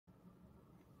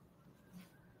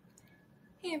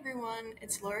Hey everyone,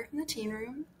 it's Laura from the Teen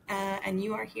Room, and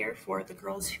you are here for the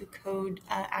Girls Who Code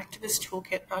Activist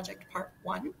Toolkit Project Part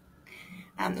 1.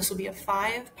 This will be a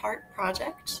 5-part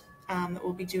project that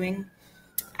we'll be doing,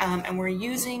 and we're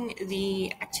using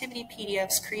the activity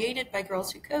PDFs created by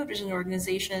Girls Who Code, which is an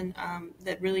organization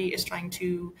that really is trying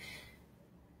to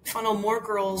funnel more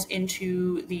girls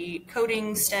into the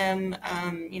coding, STEM,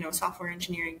 software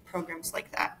engineering programs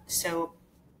like that. So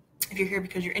if you're here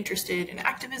because you're interested in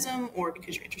activism or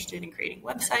because you're interested in creating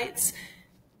websites,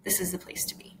 this is the place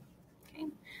to be. Okay.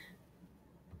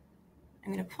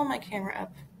 I'm going to pull my camera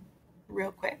up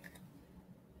real quick.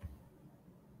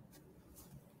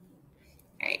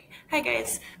 All right. Hi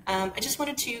guys. I just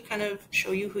wanted to kind of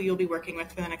show you who you'll be working with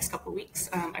for the next couple weeks.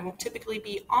 I won't typically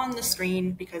be on the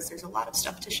screen because there's a lot of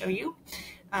stuff to show you,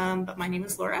 but my name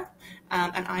is Laura,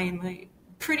 and I am a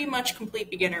pretty much complete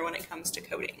beginner when it comes to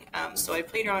coding. So I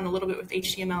played around a little bit with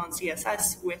HTML and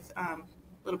CSS with a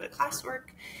little bit of classwork,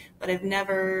 but I've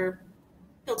never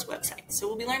built a website. So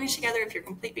we'll be learning together. If you're a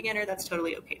complete beginner, that's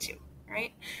totally okay too,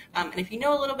 right? And if you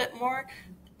know a little bit more,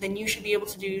 then you should be able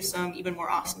to do some even more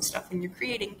awesome stuff when you're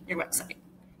creating your website,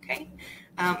 okay?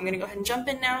 I'm gonna go ahead and jump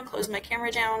in now, close my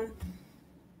camera down.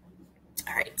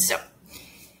 All right, so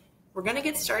we're going to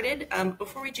get started.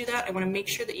 Before we do that, I want to make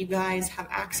sure that you guys have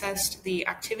access to the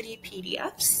activity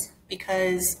PDFs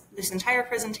because this entire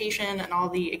presentation and all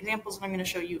the examples that I'm going to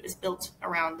show you is built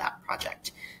around that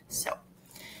project. So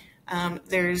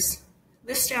there's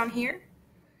this down here.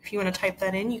 If you want to type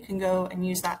that in, you can go and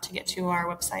use that to get to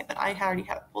our website, but I already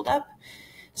have it pulled up.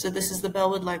 So this is the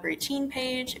Bellwood Library Teen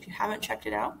page. If you haven't checked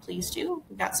it out, please do.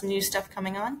 We've got some new stuff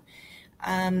coming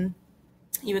on.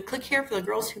 You would click here for the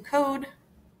Girls Who Code.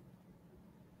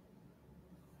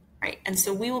 Right, and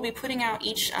so we will be putting out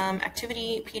each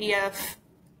activity PDF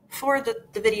before the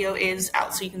video is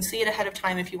out, so you can see it ahead of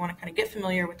time if you want to kind of get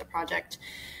familiar with the project.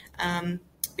 But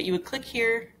you would click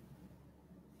here,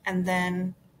 and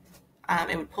then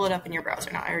it would pull it up in your browser.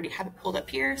 Now, I already have it pulled up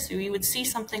here, so you would see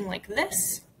something like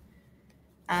this.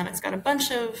 It's got a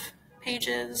bunch of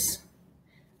pages.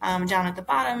 Down at the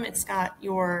bottom, it's got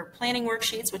your planning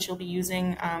worksheets, which you'll be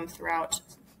using throughout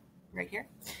right here.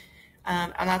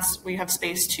 And that's where you have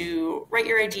space to write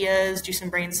your ideas, do some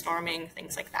brainstorming,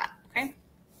 things like that, okay?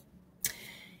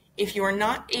 If you are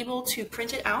not able to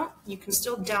print it out, you can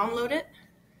still download it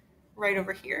right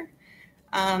over here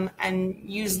and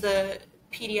use the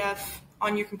PDF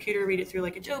on your computer, read it through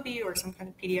like Adobe or some kind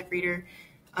of PDF reader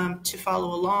to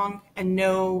follow along and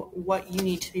know what you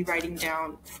need to be writing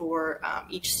down for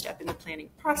each step in the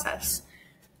planning process.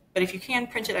 But if you can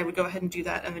print it, I would go ahead and do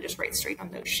that and then just write straight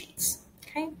on those sheets,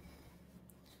 okay?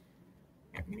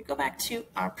 I'm going to go back to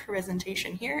our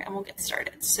presentation here and we'll get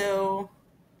started. So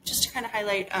just to kind of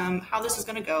highlight how this is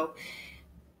going to go,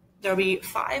 there'll be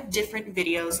 5 different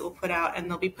videos that we'll put out, and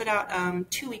they'll be put out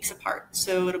 2 weeks apart.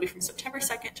 So it'll be from September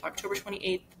 2nd to October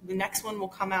 28th. The next one will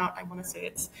come out, I want to say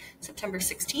it's September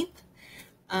 16th.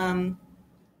 And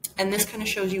this kind of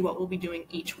shows you what we'll be doing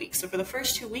each week. So for the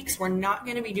first 2 weeks, we're not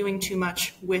going to be doing too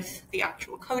much with the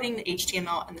actual coding, the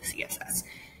HTML, and the CSS.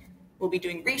 We'll be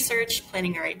doing research,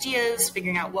 planning our ideas,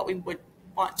 figuring out what we would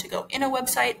want to go in a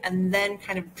website, and then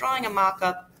kind of drawing a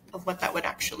mock-up of what that would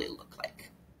actually look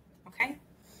like, okay?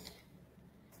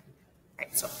 All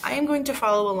right, so I am going to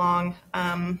follow along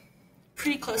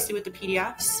pretty closely with the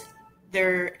PDFs.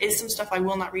 There is some stuff I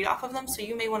will not read off of them, so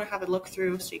you may want to have a look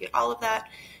through so you get all of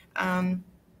that.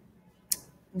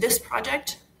 This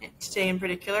project, today in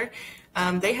particular,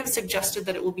 they have suggested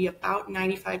that it will be about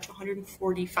 95 to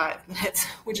 145 minutes,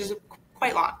 which is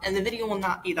quite long. And the video will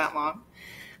not be that long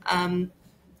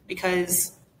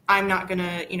because I'm not going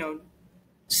to,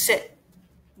 sit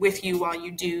with you while you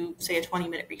do, say, a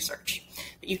 20-minute research.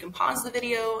 But you can pause the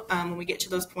video when we get to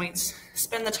those points,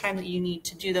 spend the time that you need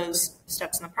to do those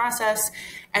steps in the process,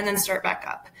 and then start back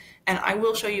up. And I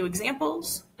will show you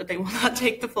examples, but they will not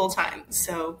take the full time.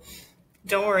 So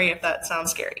don't worry if that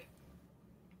sounds scary.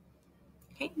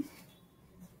 Okay.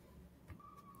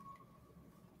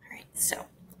 All right, so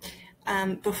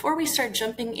before we start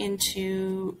jumping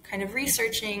into kind of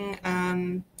researching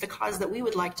the cause that we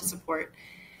would like to support,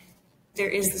 there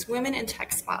is this Women in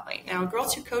Tech Spotlight. Now,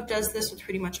 Girls Who Code does this with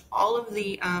pretty much all of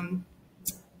the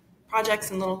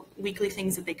projects and little weekly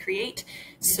things that they create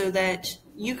so that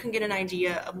you can get an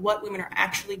idea of what women are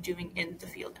actually doing in the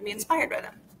field and be inspired by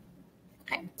them.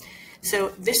 Okay, so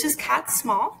this is Kat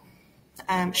Small.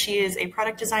 She is a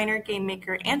product designer, game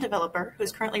maker, and developer who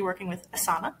is currently working with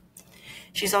Asana.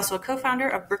 She's also a co-founder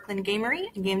of Brooklyn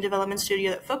Gamery, a game development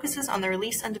studio that focuses on the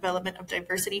release and development of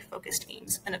diversity-focused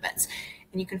games and events.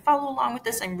 And you can follow along with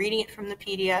this. I'm reading it from the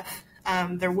PDF.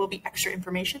 There will be extra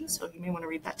information, so you may want to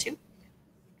read that too.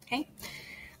 Okay.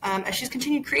 As she's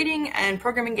continued creating and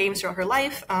programming games throughout her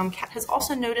life, Kat has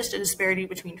also noticed a disparity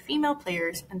between female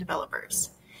players and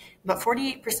developers. About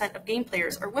 48% of game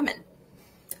players are women,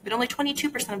 but only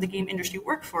 22% of the game industry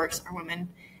workforce are women,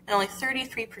 and only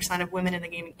 33% of women in the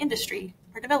gaming industry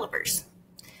are developers.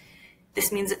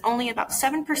 This means that only about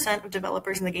 7% of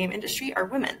developers in the game industry are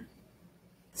women.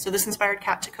 So this inspired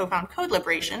Kat to co-found Code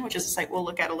Liberation, which is a site we'll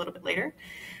look at a little bit later,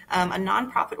 a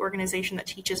nonprofit organization that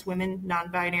teaches women,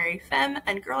 non-binary, femme,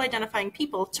 and girl-identifying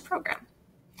people to program.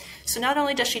 So not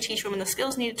only does she teach women the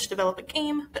skills needed to develop a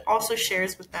game, but also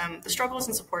shares with them the struggles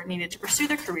and support needed to pursue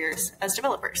their careers as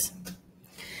developers.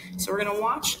 So we're going to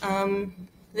watch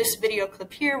this video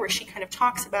clip here where she kind of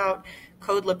talks about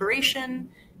Code Liberation,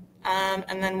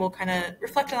 and then we'll kind of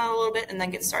reflect on that a little bit and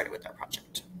then get started with our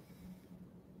project.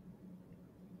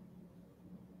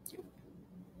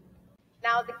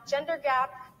 Now, the gender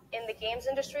gap in the games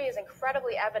industry is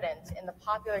incredibly evident in the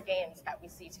popular games that we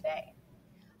see today.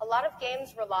 A lot of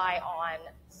games rely on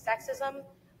sexism,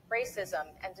 racism,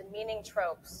 and demeaning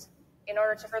tropes in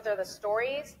order to further the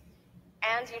stories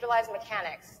and utilize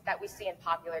mechanics that we see in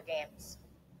popular games.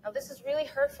 Now, this is really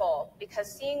hurtful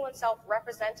because seeing oneself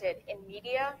represented in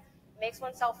media makes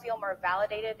oneself feel more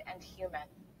validated and human.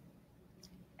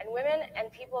 And women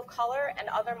and people of color and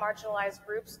other marginalized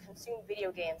groups consume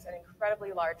video games at an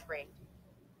incredibly large rate.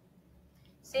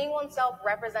 Seeing oneself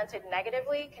represented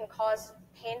negatively can cause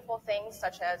painful things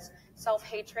such as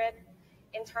self-hatred,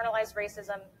 internalized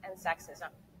racism, and sexism.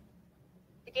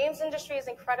 The games industry is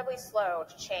incredibly slow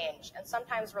to change and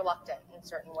sometimes reluctant in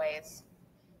certain ways.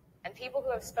 And people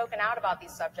who have spoken out about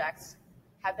these subjects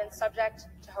have been subject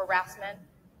to harassment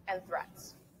and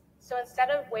threats. So instead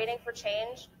of waiting for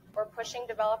change or pushing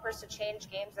developers to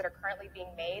change games that are currently being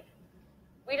made,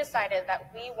 we decided that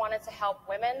we wanted to help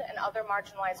women and other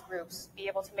marginalized groups be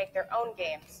able to make their own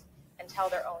games and tell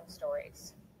their own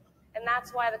stories. And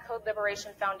that's why the Code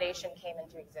Liberation Foundation came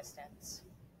into existence.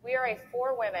 We are a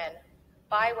for women,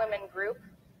 by women group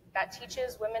that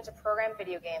teaches women to program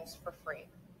video games for free.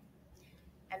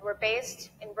 And we're based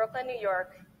in Brooklyn, New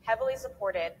York, heavily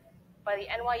supported by the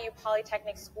NYU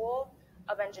Polytechnic School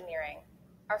of Engineering.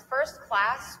 Our first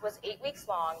class was 8 weeks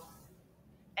long,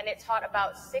 and it taught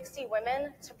about 60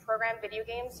 women to program video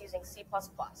games using C++.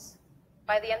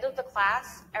 By the end of the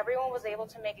class, everyone was able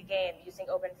to make a game using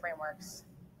open frameworks.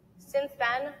 Since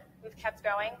then, we've kept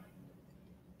going.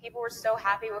 People were so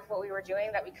happy with what we were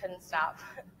doing that we couldn't stop.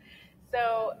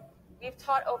 So we've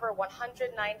taught over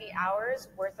 190 hours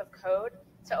worth of code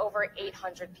to over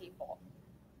 800 people.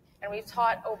 And we've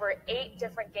taught over 8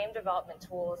 different game development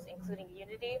tools, including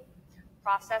Unity,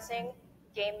 Processing,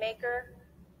 Game Maker,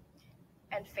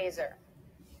 and Phaser.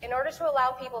 In order to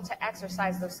allow people to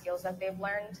exercise those skills that they've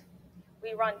learned,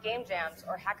 we run game jams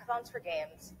or hackathons for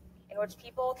games in which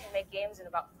people can make games in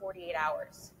about 48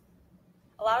 hours.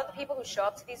 A lot of the people who show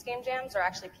up to these game jams are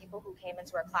actually people who came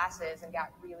into our classes and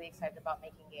got really excited about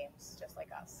making games, just like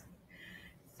us.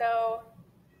 So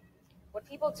what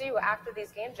people do after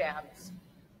these game jams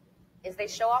is they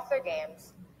show off their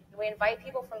games, and we invite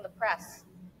people from the press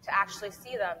to actually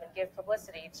see them and give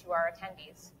publicity to our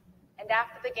attendees. And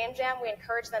after the game jam, we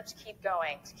encourage them to keep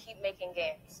going, to keep making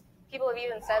games. People have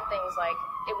even said things like,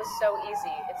 it was so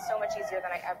easy, it's so much easier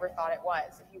than I ever thought it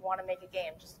was. If you want to make a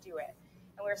game, just do it.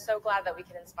 And we're so glad that we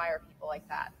can inspire people like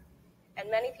that. And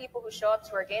many people who show up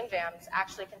to our game jams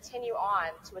actually continue on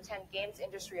to attend games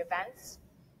industry events,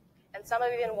 and some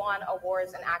have even won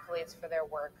awards and accolades for their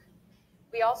work.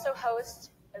 We also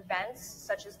host events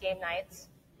such as game nights,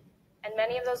 and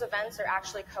many of those events are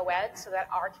actually co-ed so that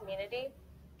our community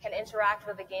can interact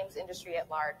with the games industry at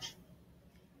large.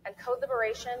 And Code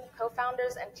Liberation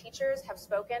co-founders and teachers have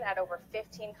spoken at over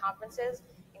 15 conferences,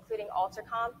 including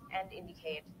AlterConf and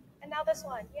IndieCade. And now this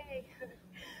one, yay!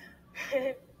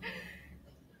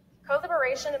 Code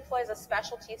Liberation employs a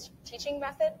special teaching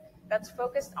method that's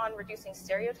focused on reducing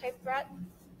stereotype threat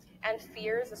and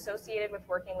fears associated with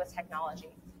working with technology.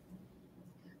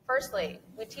 Firstly,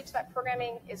 we teach that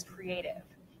programming is creative,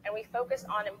 and we focus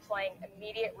on employing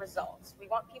immediate results. We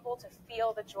want people to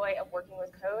feel the joy of working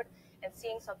with code and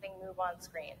seeing something move on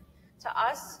screen. To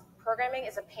us, programming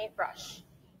is a paintbrush.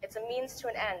 It's a means to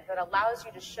an end that allows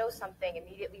you to show something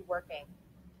immediately working.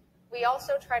 We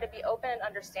also try to be open and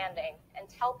understanding and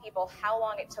tell people how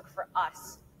long it took for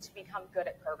us to become good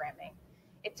at programming.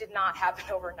 It did not happen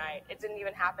overnight. It didn't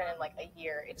even happen in like a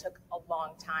year. It took a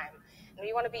long time. And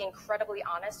we want to be incredibly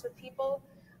honest with people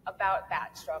about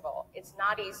that struggle. It's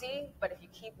not easy, but if you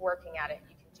keep working at it,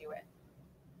 you can do it.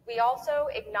 We also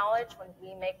acknowledge when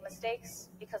we make mistakes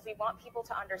because we want people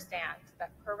to understand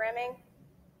that programming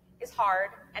is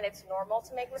hard and it's normal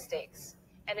to make mistakes,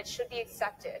 and it should be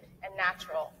accepted and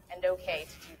natural and okay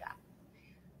to do that.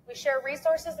 We share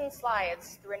resources and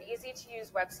slides through an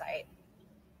easy-to-use website,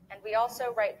 and we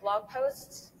also write blog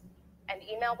posts and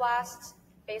email blasts,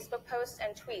 Facebook posts,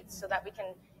 and tweets so that we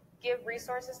can give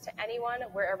resources to anyone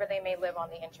wherever they may live on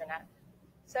the internet.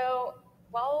 So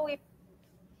while we...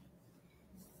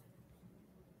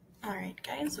 All right,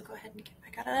 guys, we'll go ahead and get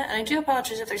back out of that. And I do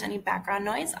apologize if there's any background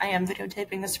noise. I am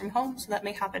videotaping this from home, so that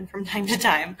may happen from time to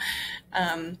time.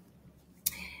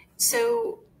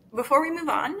 So before we move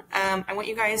on, I want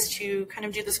you guys to kind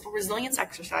of do this little resilience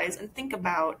exercise and think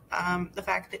about the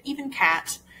fact that even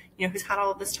Kat, who's had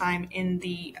all of this time in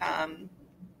the,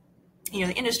 the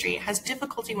industry, has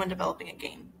difficulty when developing a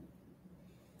game.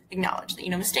 Acknowledge that,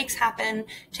 mistakes happen,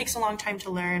 it takes a long time to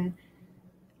learn.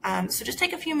 So just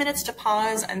take a few minutes to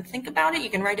pause and think about it. You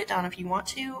can write it down if you want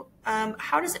to.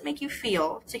 How does it make you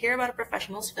feel to hear about a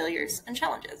professional's failures and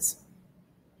challenges?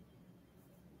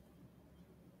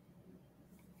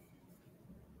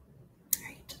 All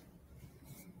right.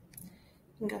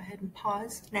 You can go ahead and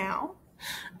pause now.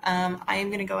 I am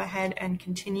going to go ahead and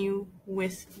continue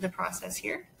with the process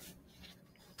here.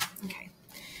 Okay.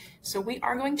 So we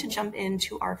are going to jump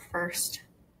into our first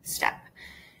step.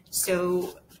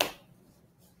 So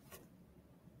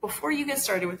before you get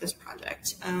started with this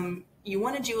project, you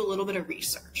want to do a little bit of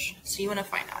research. So you want to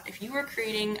find out if you are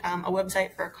creating a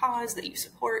website for a cause that you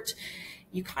support,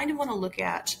 you kind of want to look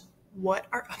at what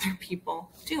are other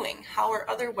people doing? How are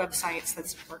other websites that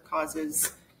support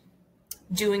causes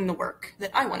doing the work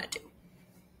that I want to do?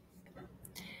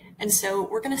 And so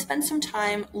we're going to spend some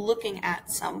time looking at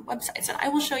some websites, and I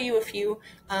will show you a few,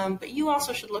 but you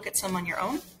also should look at some on your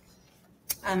own.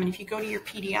 And if you go to your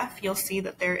PDF, you'll see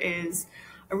that there is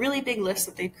a really big list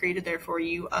that they've created there for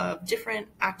you of different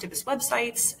activist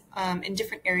websites in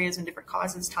different areas and different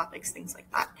causes, topics, things like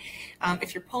that.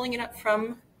 If you're pulling it up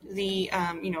from the,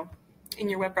 in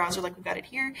your web browser like we've got it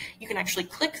here, you can actually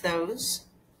click those,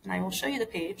 and I will show you the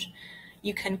page.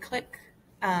 You can click,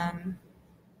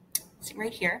 see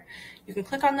right here, you can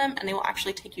click on them and they will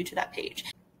actually take you to that page.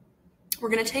 We're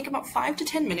going to take about 5 to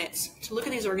 10 minutes to look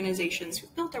at these organizations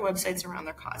who've built their websites around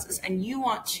their causes, and you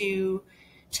want to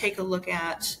take a look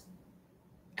at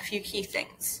a few key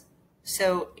things.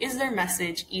 So is their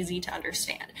message easy to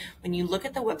understand? When you look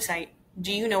at the website,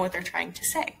 do you know what they're trying to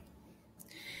say?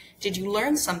 Did you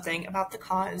learn something about the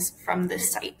cause from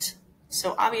this site?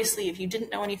 So obviously, if you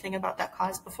didn't know anything about that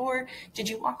cause before, did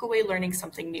you walk away learning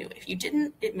something new? If you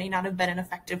didn't, it may not have been an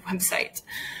effective website.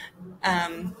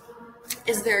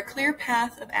 Is there a clear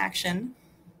path of action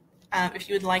if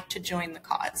you would like to join the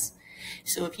cause?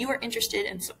 So if you are interested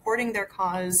in supporting their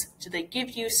cause, do they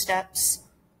give you steps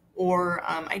or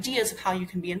ideas of how you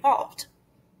can be involved?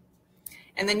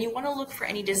 And then you want to look for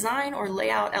any design or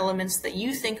layout elements that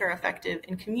you think are effective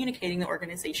in communicating the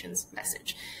organization's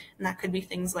message. And that could be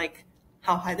things like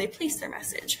how high they place their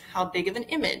message, how big of an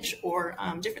image, or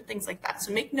different things like that.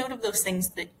 So make note of those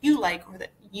things that you like or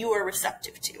that you are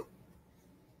receptive to.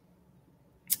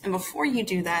 And before you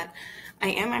do that, I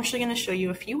am actually going to show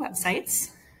you a few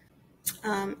websites.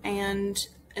 And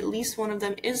at least one of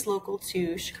them is local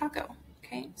to Chicago.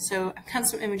 Okay, so I've got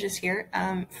some images here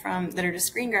that are just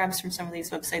screen grabs from some of these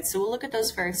websites. So we'll look at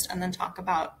those first and then talk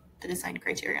about the design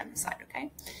criteria on the side,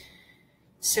 okay?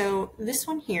 So this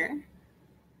one here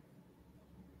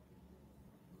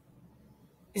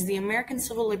is the American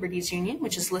Civil Liberties Union,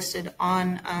 which is listed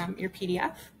on your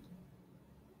PDF.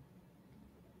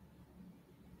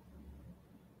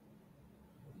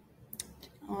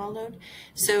 I'll load.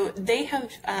 So they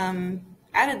have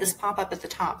added this pop-up at the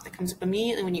top that comes up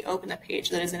immediately when you open the page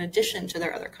that is in addition to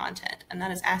their other content, and that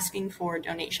is asking for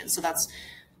donations. So that's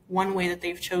one way that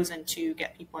they've chosen to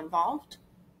get people involved.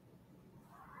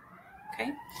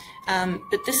 Okay,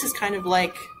 but this is kind of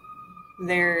like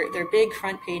their big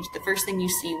front page, the first thing you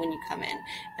see when you come in,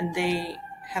 and they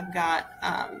have got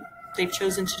they've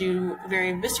chosen to do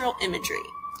very visceral imagery.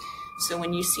 So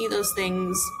when you see those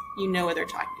things, you know what they're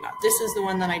talking about. This is the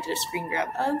one that I did a screen grab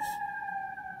of.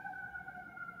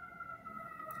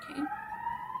 Okay.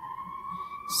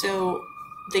 So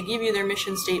they give you their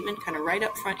mission statement kind of right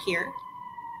up front here.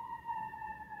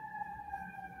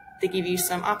 They give you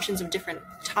some options of different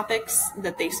topics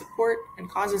that they support and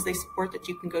causes they support that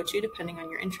you can go to depending on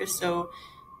your interest. So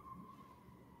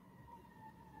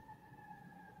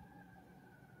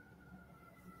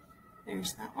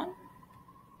there's that one.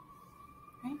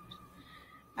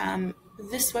 Right.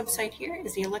 This website here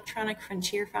is the Electronic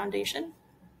Frontier Foundation.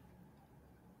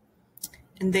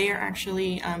 And they are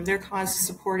actually, their cause is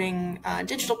supporting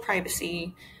digital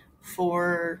privacy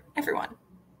for everyone.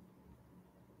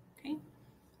 Okay.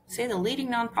 Say the leading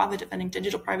nonprofit defending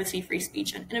digital privacy, free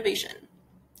speech, and innovation.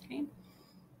 Okay.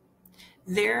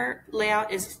 Their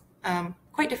layout is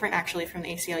quite different actually from the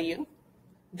ACLU.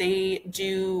 They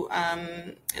do,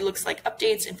 it looks like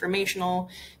updates, informational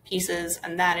pieces,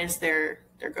 and that is their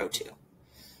go-to.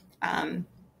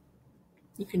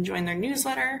 You can join their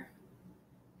newsletter.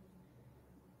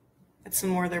 Get some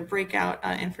more of their breakout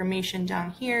information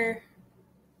down here.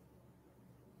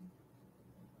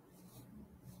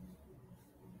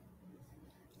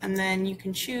 And then you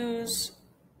can choose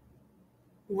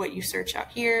what you search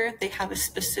out here. They have a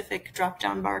specific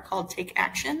drop-down bar called Take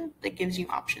Action that gives you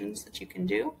options that you can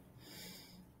do.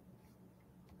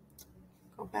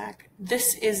 Go back.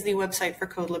 This is the website for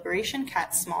Code Liberation,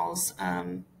 Kat Small's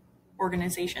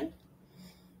organization.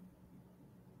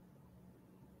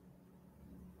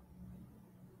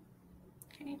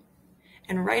 Okay.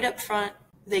 And right up front,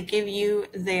 they give you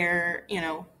their,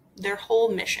 their whole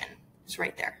mission. It's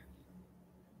right there.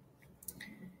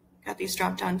 Got these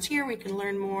drop downs here. We can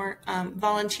learn more.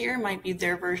 Volunteer might be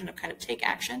their version of kind of Take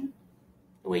Action,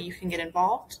 the way you can get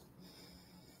involved.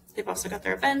 They've also got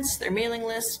their events, their mailing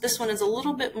list. This one is a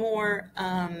little bit more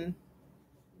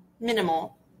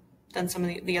minimal than some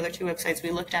of the other two websites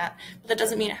we looked at, but that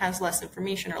doesn't mean it has less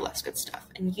information or less good stuff.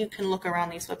 And you can look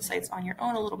around these websites on your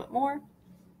own a little bit more.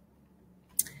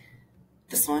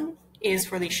 This one is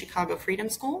for the Chicago Freedom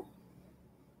School.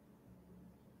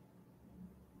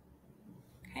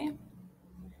 Okay.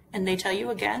 And they tell you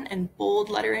again in bold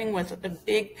lettering with a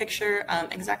big picture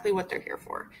exactly what they're here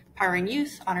for. Empowering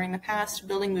youth, honoring the past,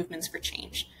 building movements for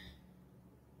change.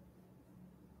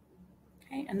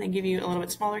 Okay, and they give you a little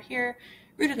bit smaller here.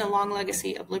 Rooted in the long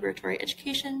legacy of liberatory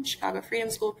education, Chicago Freedom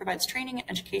School provides training and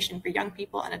education for young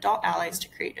people and adult allies to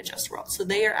create a just world. So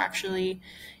they are actually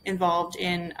involved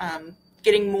in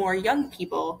getting more young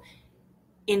people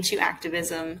into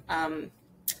activism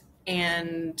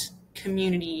and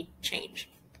community change.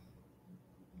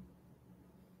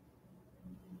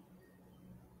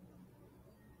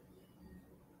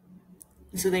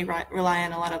 So they rely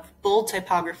on a lot of bold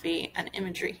typography and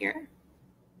imagery here.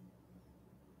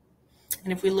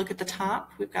 And if we look at the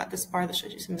top, we've got this bar that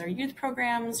shows you some of their youth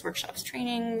programs, workshops,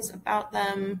 trainings, about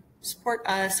them, support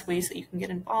us, ways that you can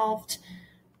get involved.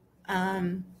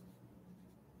 Right.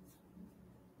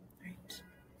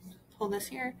 Pull this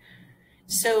here.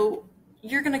 So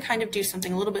you're going to kind of do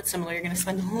something a little bit similar. You're going to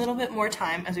spend a little bit more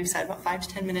time, as we've said, about 5 to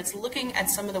 10 minutes, looking at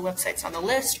some of the websites on the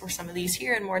list or some of these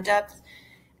here in more depth,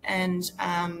 and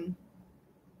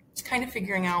kind of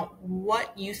figuring out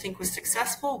what you think was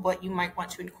successful, what you might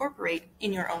want to incorporate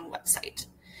in your own website.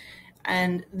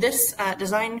 And this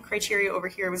design criteria over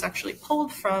here was actually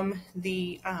pulled from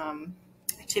the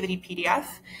activity PDF.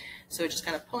 So just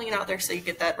kind of pulling it out there so you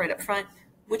get that right up front.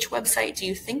 Which website do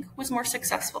you think was more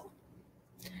successful?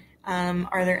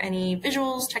 Are there any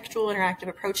visuals, textual, interactive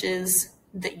approaches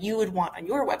that you would want on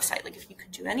your website? Like if you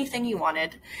could do anything you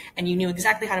wanted and you knew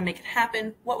exactly how to make it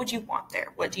happen, what would you want there?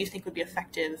 What do you think would be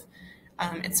effective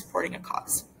in supporting a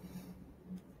cause?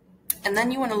 And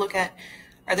then you want to look at,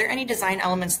 are there any design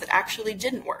elements that actually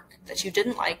didn't work, that you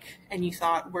didn't like, and you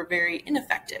thought were very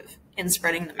ineffective in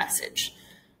spreading the message?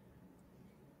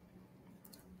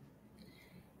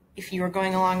 If you are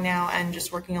going along now and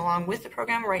just working along with the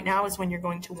program, right now is when you're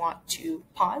going to want to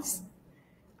pause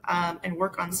and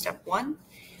work on step 1.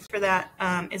 For that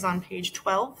is on page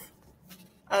 12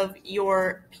 of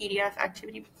your PDF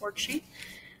activity worksheet.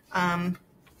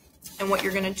 And what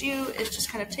you're going to do is just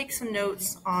kind of take some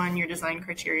notes on your design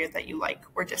criteria that you like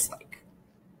or dislike.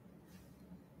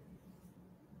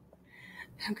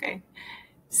 Okay,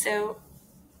 so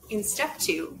in step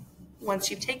 2,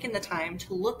 once you've taken the time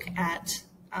to look at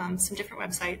some different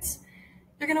websites,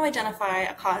 you're going to identify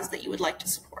a cause that you would like to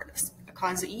support, a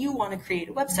cause that you want to create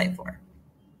a website for.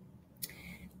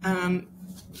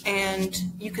 And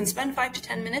you can spend 5 to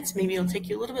 10 minutes. Maybe it'll take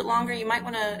you a little bit longer. You might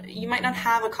not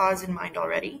have a cause in mind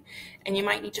already, and you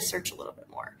might need to search a little bit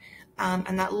more.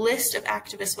 And that list of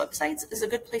activist websites is a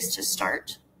good place to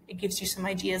start. It gives you some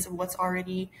ideas of what's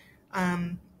already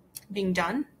being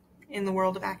done in the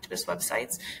world of activist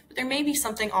websites, but there may be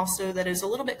something also that is a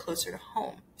little bit closer to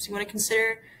home. So you want to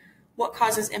consider what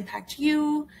causes impact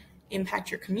you,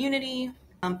 impact your community.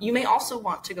 You may also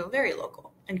want to go very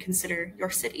local and consider your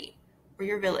city or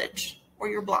your village or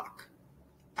your block.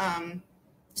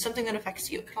 Something that affects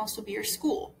you. It could also be your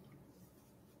school.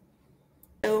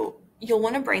 So you'll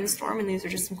want to brainstorm, and these are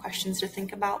just some questions to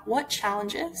think about. What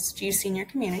challenges do you see in your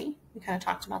community? We kind of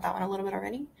talked about that one a little bit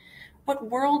already. What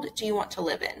world do you want to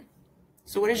live in?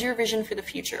 So what is your vision for the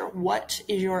future? What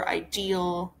is your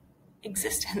ideal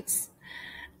existence?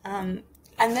 And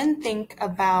then think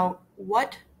about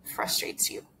what frustrates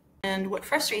you. And what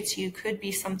frustrates you could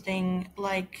be something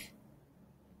like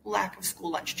lack of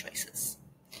school lunch choices.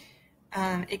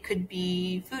 It could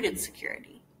be food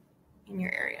insecurity in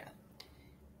your area.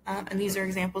 And these are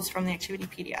examples from the activity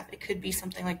PDF. It could be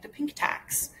something like the pink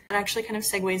tax. It actually kind of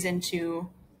segues into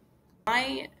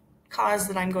my cause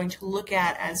that I'm going to look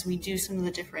at as we do some of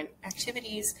the different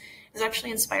activities is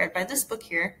actually inspired by this book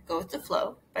here, Go With the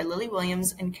Flow, by Lily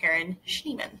Williams and Karen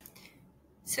Schneeman.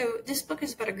 So this book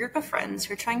is about a group of friends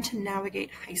who are trying to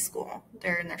navigate high school.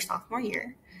 They're in their sophomore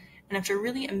year. And after a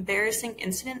really embarrassing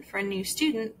incident for a new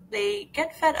student, they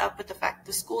get fed up with the fact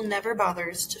the school never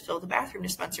bothers to fill the bathroom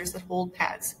dispensers that hold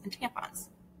pads and tampons.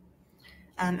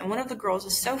 And one of the girls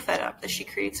is so fed up that she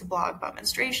creates a blog about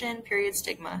menstruation, period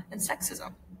stigma, and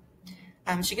sexism.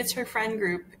 She gets her friend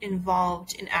group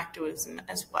involved in activism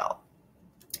as well.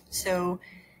 So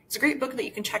it's a great book that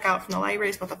you can check out from the library.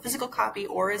 It's both a physical copy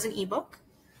or as an ebook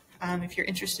if you're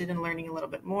interested in learning a little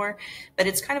bit more. But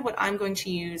it's kind of what I'm going to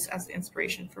use as the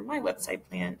inspiration for my website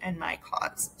plan and my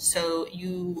cause. So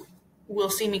you will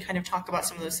see me kind of talk about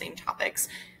some of those same topics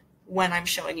when I'm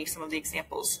showing you some of the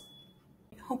examples.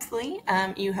 Hopefully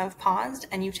you have paused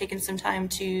and you've taken some time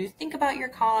to think about your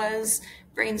cause,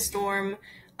 brainstorm,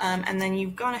 and then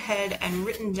you've gone ahead and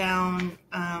written down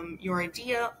your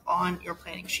idea on your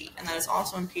planning sheet. And that is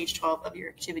also on page 12 of your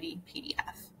activity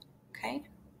PDF. Okay?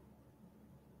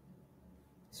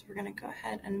 So we're going to go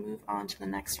ahead and move on to the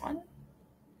next one.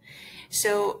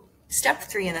 So step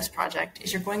 3 in this project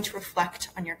is you're going to reflect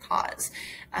on your cause.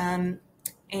 And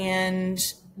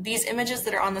these images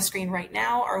that are on the screen right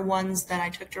now are ones that I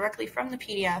took directly from the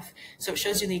PDF. So it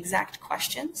shows you the exact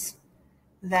questions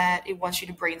that it wants you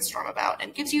to brainstorm about,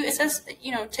 and gives you, it says,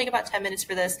 you know, take about 10 minutes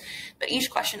for this, but each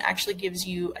question actually gives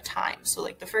you a time. So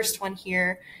like the first one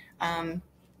here,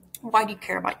 why do you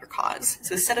care about your cause?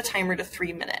 So set a timer to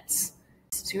 3 minutes.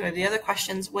 So you have the other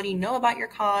questions, what do you know about your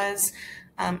cause?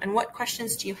 And what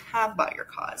questions do you have about your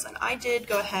cause? And I did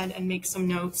go ahead and make some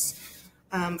notes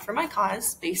for my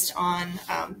cause based on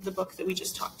the book that we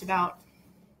just talked about.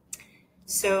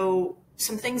 So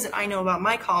some things that I know about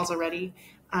my cause already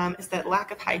is that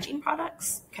lack of hygiene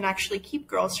products can actually keep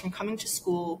girls from coming to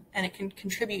school, and it can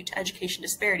contribute to education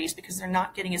disparities because they're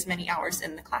not getting as many hours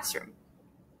in the classroom.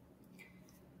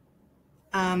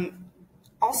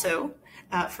 Also,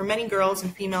 for many girls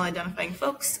and female identifying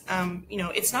folks, you know,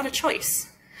 it's not a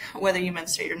choice whether you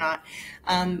menstruate or not.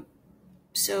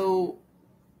 So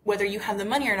whether you have the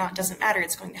money or not doesn't matter,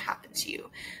 it's going to happen to you.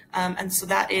 And so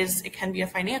that is, it can be a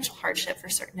financial hardship for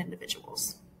certain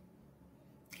individuals.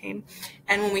 Okay.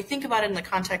 And when we think about it in the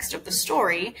context of the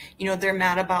story, you know, they're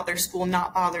mad about their school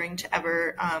not bothering to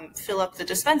ever fill up the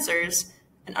dispensers.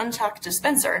 An untucked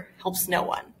dispenser helps no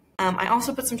one. I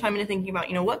also put some time into thinking about,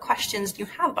 you know, what questions do you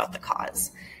have about the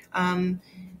cause?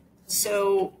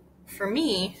 So for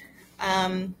me,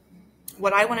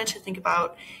 what I wanted to think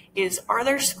about is, are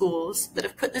there schools that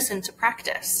have put this into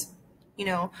practice? You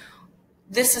know,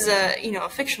 this is a, you know, a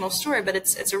fictional story, but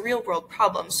it's a real world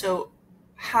problem. So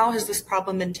how has this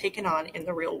problem been taken on in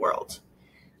the real world?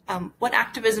 What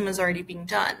activism is already being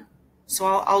done? So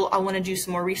I'll want to do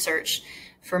some more research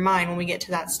for mine when we get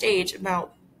to that stage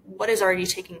about what is already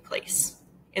taking place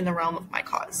in the realm of my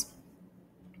cause.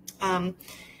 And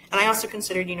I also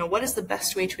considered, you know, what is the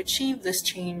best way to achieve this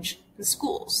change in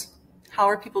schools? How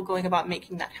are people going about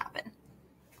making that happen?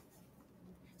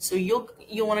 So you'll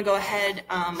want to go ahead,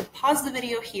 pause the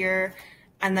video here,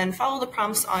 and then follow the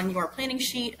prompts on your planning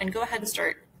sheet and go ahead and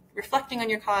start reflecting on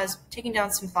your cause, taking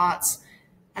down some thoughts,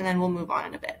 and then we'll move on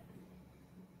in a bit.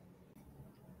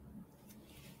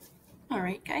 All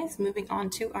right, guys, moving on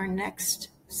to our next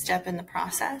step in the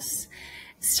process.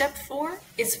 Step 4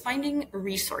 is finding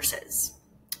resources.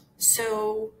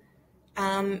 So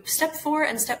step 4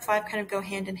 and step 5 kind of go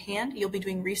hand in hand. You'll be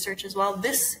doing research as well.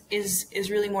 This is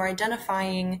really more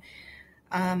identifying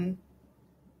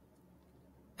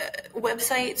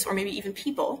websites or maybe even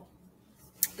people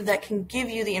that can give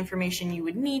you the information you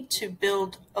would need to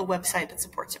build a website that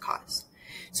supports a cause.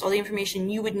 So all the information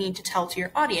you would need to tell to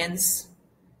your audience,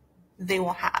 they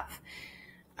will have.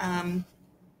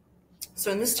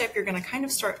 So in this step, you're going to kind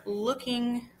of start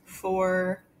looking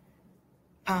for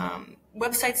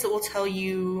websites that will tell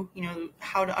you, you know,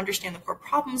 how to understand the core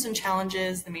problems and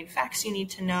challenges, the main facts you need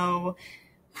to know,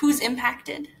 who's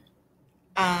impacted,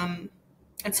 and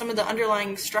some of the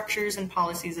underlying structures and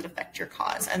policies that affect your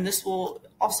cause. And this will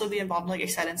also be involved, like I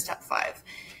said, in step 5.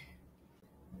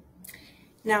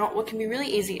 Now, what can be really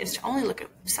easy is to only look at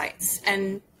websites.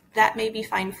 And that may be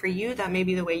fine for you. That may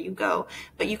be the way you go.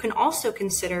 But you can also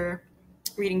consider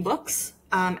reading books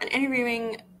and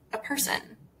interviewing a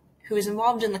person who is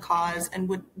involved in the cause and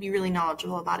would be really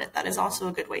knowledgeable about it. That is also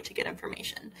a good way to get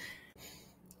information.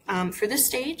 For this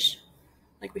stage,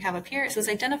 like we have up here, it says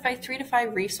identify 3 to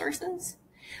 5 resources.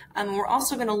 We're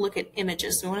also going to look at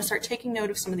images. So we want to start taking note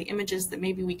of some of the images that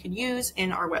maybe we could use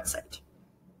in our website.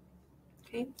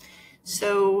 Okay,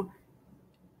 so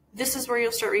this is where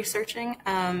you'll start researching.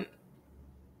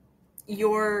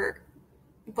 Your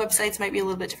websites might be a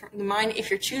little bit different than mine. If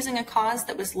you're choosing a cause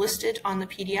that was listed on the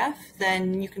PDF,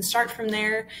 then you can start from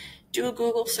there, do a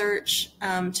Google search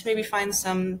to maybe find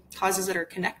some causes that are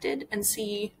connected and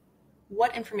see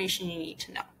what information you need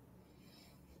to know.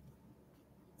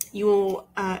 You will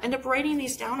end up writing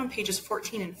these down on pages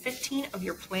 14 and 15 of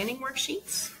your planning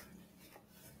worksheets.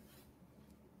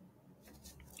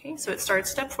 Okay, so it starts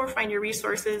step 4, find your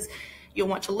resources. You'll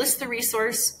want to list the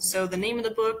resource, so the name of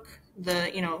the book,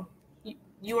 the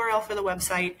URL for the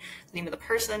website, the name of the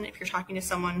person if you're talking to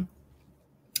someone,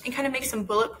 and kind of make some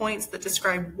bullet points that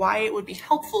describe why it would be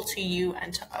helpful to you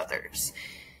and to others.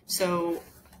 So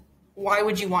why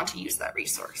would you want to use that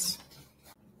resource?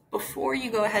 Before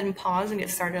you go ahead and pause and get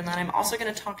started on that, I'm also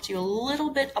going to talk to you a little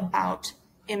bit about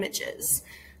images.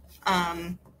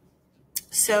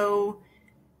 So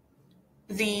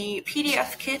the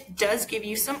PDF kit does give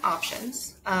you some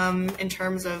options in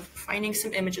terms of finding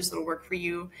some images that will work for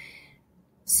you.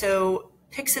 So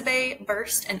Pixabay,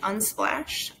 Burst, and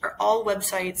Unsplash are all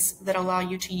websites that allow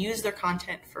you to use their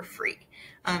content for free.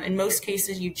 In most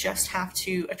cases, you just have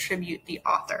to attribute the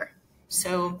author.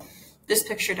 So this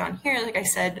picture down here, like I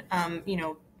said,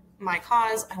 my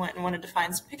cause, I went and wanted to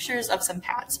find some pictures of some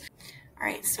pads. All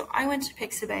right, so I went to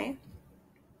Pixabay.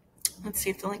 Let's see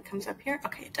if the link comes up here.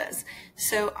 Okay, it does.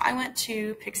 So I went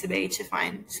to Pixabay to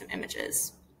find some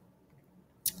images.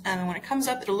 And when it comes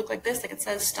up, it'll look like this, like it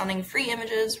says stunning free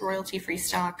images, royalty-free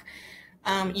stock.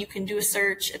 You can do a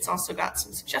search. It's also got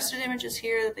some suggested images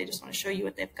here that they just want to show you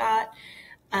what they've got.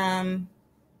 And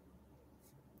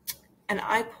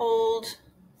I pulled,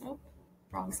 oh,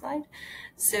 wrong slide.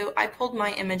 So I pulled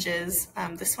my images,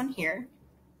 this one here.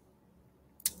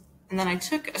 And then I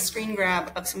took a screen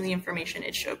grab of some of the information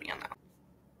it showed me on that.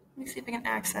 Let me see if I can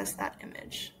access that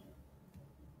image.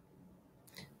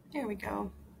 There we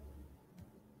go.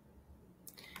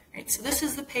 All right, so this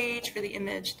is the page for the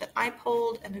image that I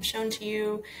pulled and have shown to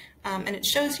you, and it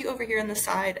shows you over here on the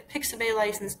side, a Pixabay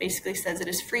license basically says it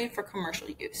is free for commercial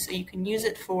use. So you can use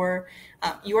it for,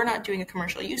 you're not doing a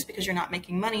commercial use because you're not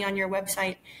making money on your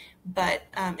website, but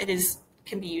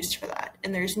can be used for that.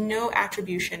 And there's no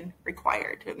attribution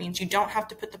required. It means you don't have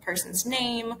to put the person's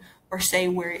name or say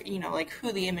where, like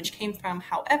who the image came from.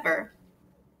 However,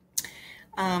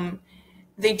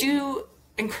 they do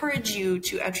encourage you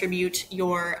to attribute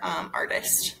your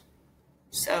artist.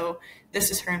 So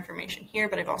this is her information here,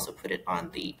 but I've also put it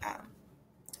on the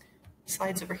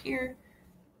slides over here.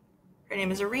 Her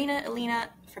name is Elena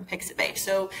from Pixabay.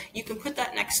 So you can put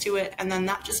that next to it, and then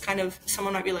that just kind of,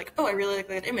 someone might be like, oh, I really like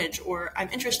that image, or I'm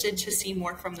interested to see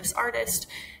more from this artist,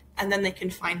 and then they can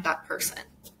find that person,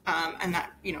 and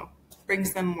that,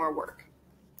 brings them more work.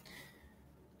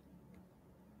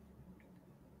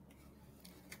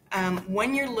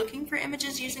 When you're looking for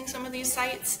images using some of these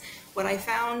sites, what I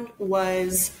found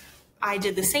was I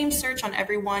did the same search on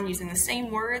every one using the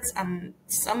same words.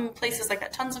 Some places I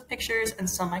got tons of pictures and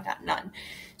some I got none.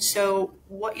 So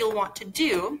what you'll want to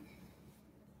do,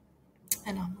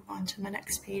 and I'll move on to my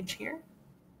next page here.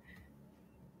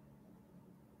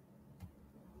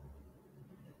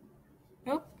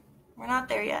 Nope, we're not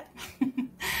there yet.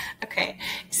 Okay,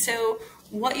 so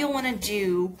what you'll want to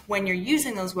do when you're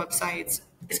using those websites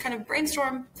is kind of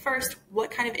brainstorm first what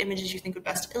kind of images you think would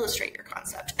best illustrate your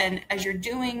concept. And as you're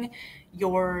doing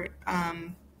your,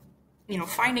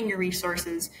 finding your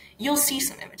resources, you'll see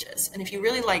some images. And if you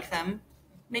really like them,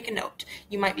 make a note.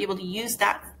 You might be able to use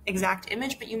that exact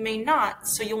image, but you may not.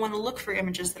 So you'll want to look for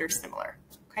images that are similar,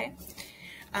 okay?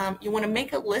 You want to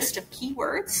make a list of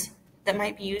keywords that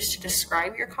might be used to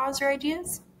describe your cause or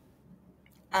ideas.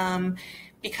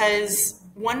 Because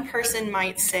one person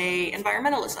might say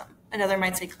environmentalism, another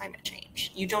might say climate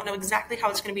change. You don't know exactly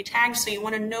how it's going to be tagged, so you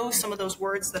want to know some of those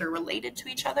words that are related to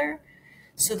each other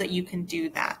so that you can do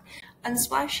that.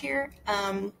 Unsplash here,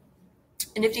 a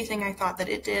nifty thing I thought that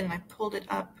it did, and I pulled it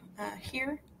up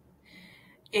here,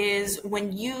 is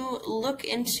when you look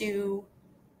into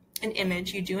an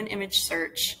image, you do an image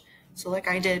search. So like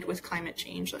I did with climate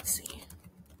change, let's see.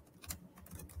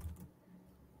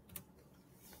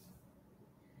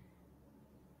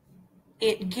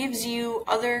 it gives you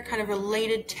other kind of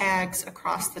related tags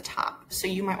across the top. So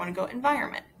you might want to go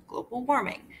environment, global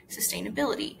warming,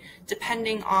 sustainability,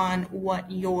 depending on what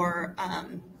your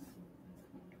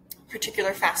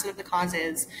particular facet of the cause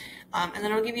is. And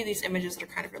then it'll give you these images that are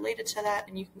kind of related to that,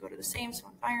 and you can go to the same, so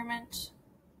environment.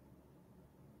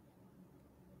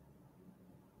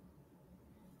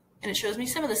 And it shows me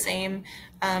some of the same.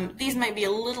 These might be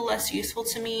a little less useful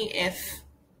to me if,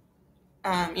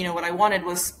 what I wanted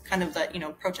was kind of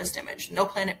the, protest image, no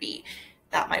planet B.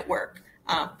 That might work.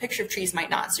 Picture of trees might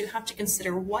not. So you have to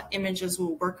consider what images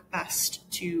will work best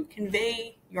to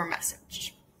convey your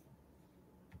message.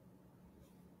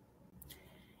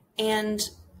 And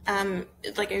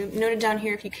like I noted down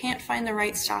here, if you can't find the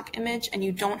right stock image and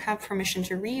you don't have permission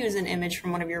to reuse an image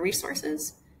from one of your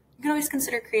resources, you can always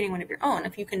consider creating one of your own.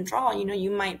 If you can draw, you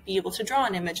might be able to draw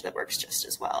an image that works just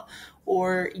as well.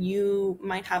 Or you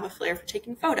might have a flair for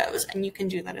taking photos, and you can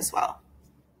do that as well.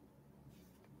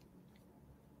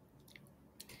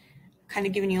 Kind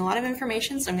of giving you a lot of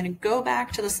information, so I'm going to go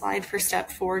back to the slide for step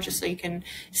 4 just so you can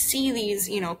see these,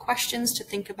 questions to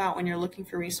think about when you're looking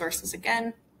for resources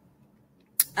again.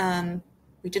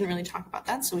 We didn't really talk about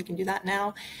that, so we can do that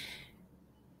now.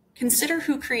 Consider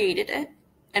who created it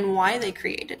and why they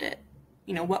created it.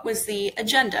 What was the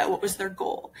agenda? What was their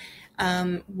goal?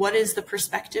 What is the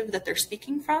perspective that they're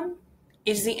speaking from?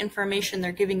 Is the information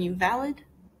they're giving you valid?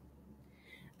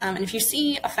 And if you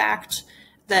see a fact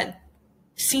that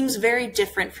seems very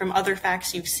different from other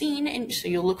facts you've seen, and so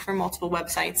you'll look for multiple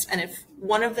websites, and if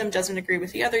one of them doesn't agree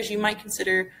with the others, you might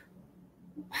consider,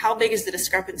 how big is the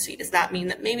discrepancy? Does that mean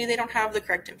that maybe they don't have the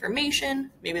correct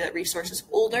information? Maybe that resource is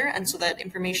older, and so that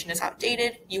information is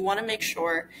outdated? You want to make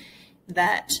sure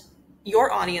that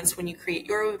your audience, when you create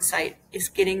your website, is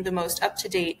getting the most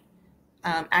up-to-date,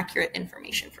 accurate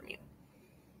information from you.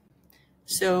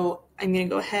 So I'm going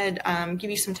to go ahead, give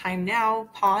you some time now,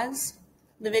 pause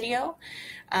the video,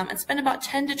 and spend about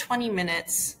 10 to 20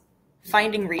 minutes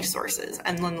finding resources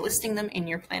and then listing them in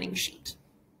your planning sheet.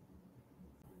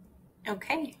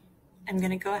 Okay, I'm going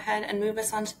to go ahead and move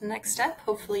us on to the next step.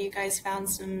 Hopefully you guys found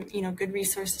some, good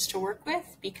resources to work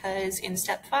with, because in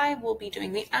step 5, we'll be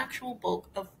doing the actual bulk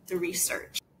of the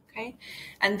research. Okay,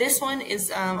 and this one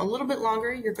is a little bit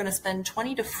longer. You're going to spend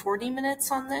 20 to 40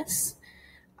 minutes on this.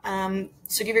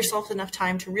 So give yourself enough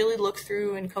time to really look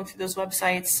through and comb through those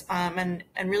websites, and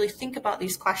really think about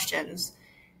these questions,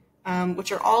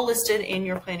 which are all listed in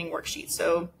your planning worksheet.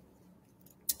 So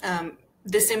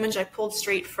this image I pulled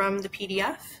straight from the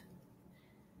PDF.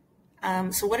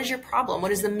 So what is your problem?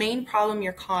 What is the main problem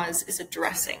your cause is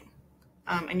addressing?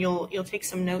 And you'll take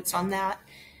some notes on that.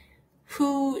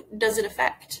 Who does it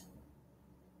affect?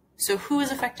 So who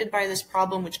is affected by this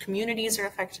problem? Which communities are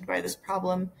affected by this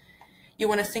problem? You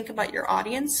want to think about your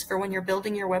audience for when you're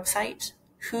building your website.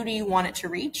 Who do you want it to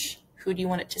reach? Who do you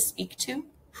want it to speak to?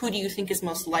 Who do you think is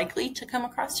most likely to come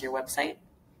across your website?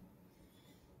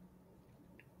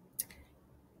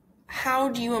 How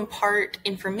do you impart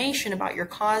information about your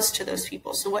cause to those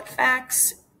people? So what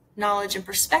facts, knowledge, and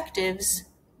perspectives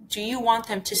do you want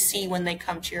them to see when they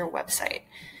come to your website?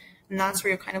 And that's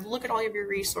where you kind of look at all of your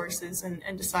resources and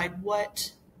decide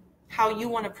how you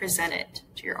want to present it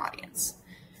to your audience.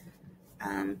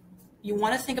 You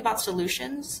want to think about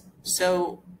solutions.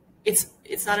 So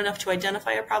it's not enough to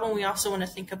identify a problem. We also want to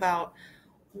think about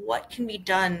what can be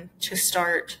done to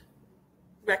start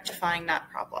rectifying that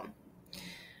problem.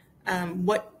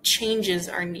 What changes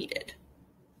are needed.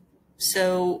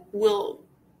 So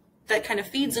that kind of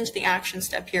feeds into the action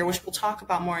step here, which we'll talk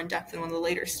about more in depth in one of the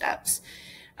later steps.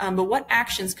 But what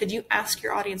actions could you ask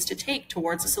your audience to take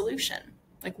towards a solution?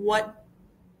 Like what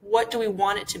do we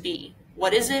want it to be?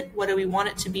 What is it? What do we want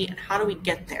it to be? And how do we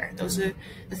get there? Those are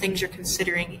the things you're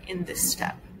considering in this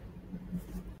step.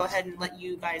 Go ahead and let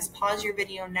you guys pause your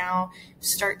video now,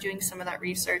 start doing some of that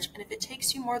research. And if it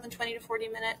takes you more than 20 to 40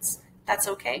 minutes, that's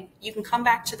okay. You can come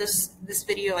back to this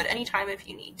video at any time if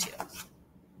you need to.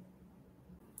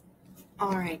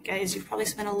 All right, guys, you've probably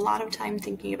spent a lot of time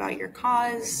thinking about your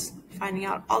cause, finding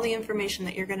out all the information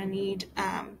that you're going to need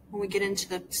when we get into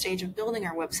the stage of building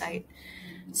our website.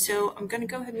 So I'm going to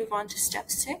go ahead and move on to step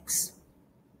 6.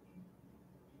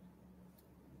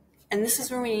 And this is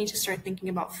where we need to start thinking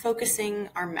about focusing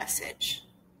our message,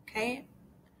 okay?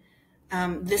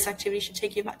 This activity should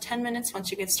take you about 10 minutes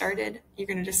once you get started. You're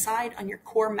going to decide on your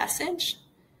core message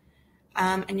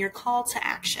and your call to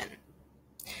action.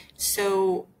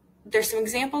 So there's some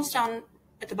examples down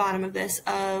at the bottom of this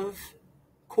of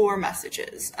core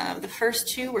messages. The first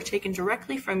 2 were taken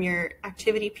directly from your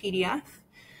activity PDF.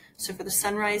 So for the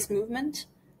sunrise movement,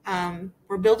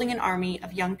 We're building an army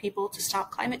of young people to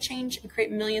stop climate change and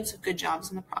create millions of good jobs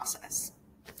in the process.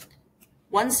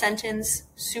 One sentence,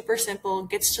 super simple,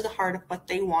 gets to the heart of what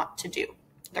they want to do,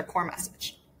 their core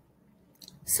message.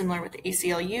 Similar with the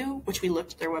ACLU, which we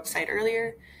looked at their website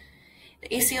earlier. The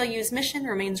ACLU's mission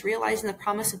remains realizing the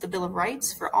promise of the Bill of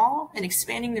Rights for all and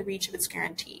expanding the reach of its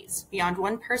guarantees. Beyond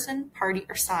one person, party,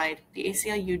 or side, the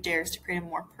ACLU dares to create a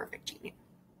more perfect union.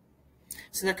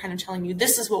 So they're kind of telling you,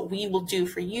 this is what we will do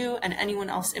for you and anyone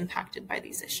else impacted by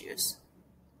these issues.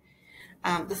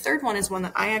 The third one is one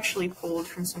that I actually pulled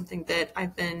from something that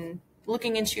I've been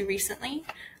looking into recently,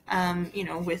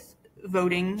 with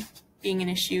voting being an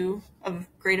issue of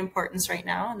great importance right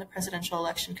now in the presidential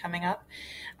election coming up.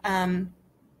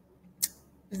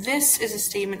 This is a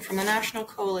statement from the National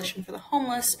Coalition for the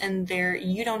Homeless and their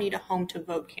You Don't Need a Home to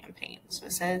Vote campaign. So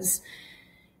it says,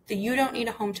 the You Don't Need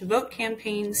a Home to Vote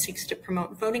campaign seeks to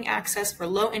promote voting access for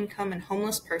low-income and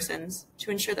homeless persons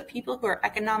to ensure that people who are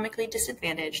economically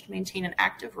disadvantaged maintain an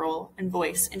active role and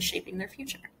voice in shaping their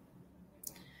future.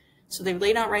 So they've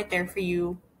laid out right there for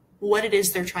you what it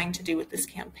is they're trying to do with this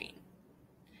campaign.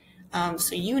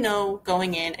 So you know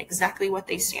going in exactly what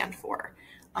they stand for.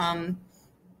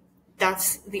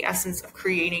 That's the essence of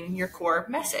creating your core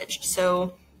message.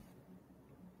 So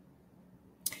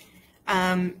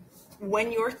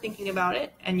when you're thinking about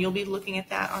it, and you'll be looking at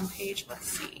that on page,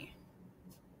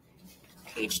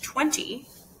 page 20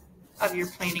 of your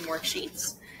planning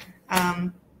worksheets,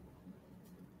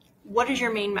 what is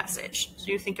your main message?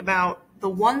 So you think about the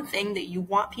one thing that you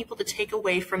want people to take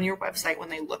away from your website when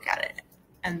they look at it.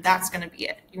 And that's going to be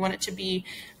it. You want it to be,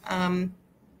 the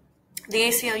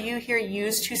ACLU here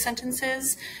used 2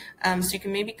 sentences, so you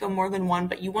can maybe go more than one,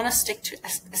 but you want to stick to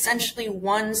essentially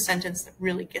one sentence that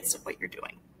really gets at what you're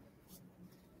doing.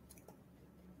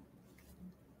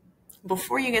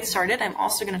 Before you get started, I'm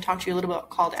also going to talk to you a little bit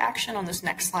about call to action on this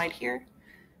next slide here.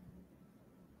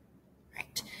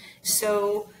 Right.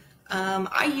 So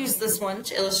I use this one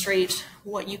to illustrate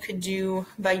what you could do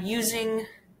by using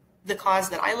the cause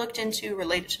that I looked into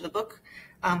related to the book,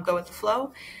 Go With The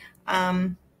Flow.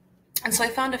 And so I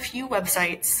found a few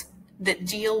websites that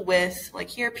deal with, like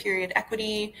here, period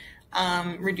equity,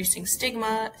 reducing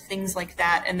stigma, things like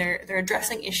that. And they're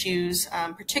addressing issues,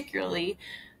 particularly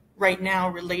right now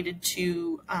related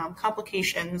to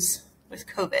complications with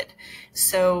COVID.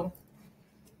 So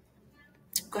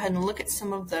go ahead and look at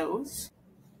some of those.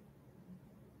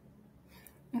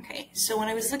 Okay, so when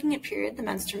I was looking at Period, the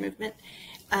Men's Movement,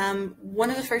 one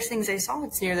of the first things I saw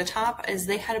that's near the top is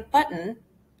they had a button.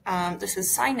 This is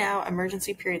Sign Now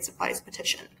Emergency Period Supplies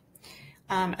Petition.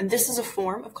 And this is a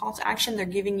form of call to action. They're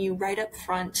giving you right up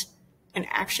front an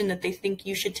action that they think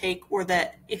you should take, or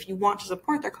that if you want to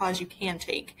support their cause, you can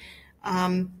take.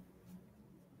 And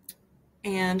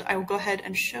I will go ahead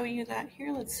and show you that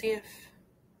here. Let's see if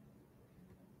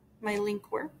my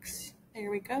link works.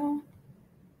 There we go.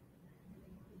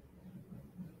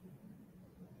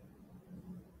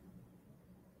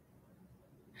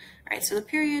 All right, so the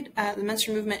Period, the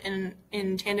Menstrual Movement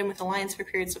in tandem with Alliance for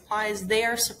Period Supplies, they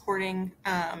are supporting,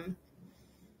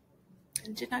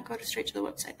 it did not go straight to the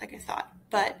website like I thought,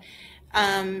 but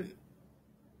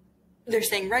they're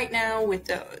saying right now with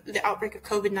the outbreak of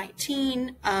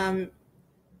COVID-19,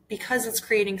 because it's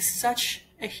creating such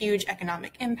a huge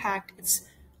economic impact, it's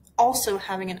also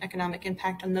having an economic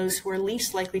impact on those who are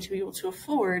least likely to be able to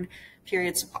afford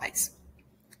period supplies.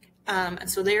 And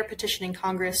so they are petitioning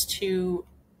Congress to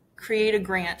create a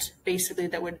grant basically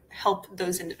that would help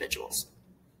those individuals.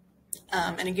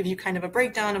 And it gives you kind of a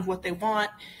breakdown of what they want,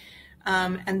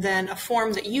 and then a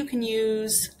form that you can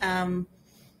use,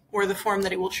 or the form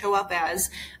that it will show up as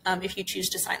if you choose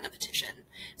to sign the petition.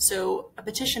 So a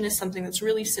petition is something that's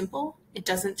really simple. It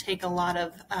doesn't take a lot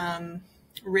of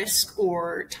risk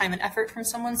or time and effort from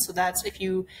someone. So that's, if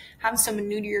you have someone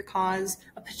new to your cause,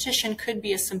 a petition could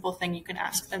be a simple thing you can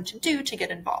ask them to do to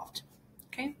get involved.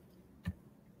 Okay.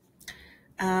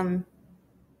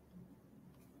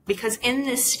 Because in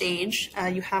this stage,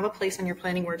 you have a place on your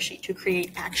planning worksheet to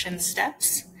create action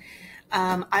steps.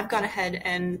 I've gone ahead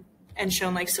and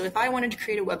shown, like, so if I wanted to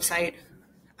create a website,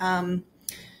 kind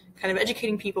of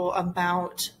educating people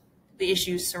about the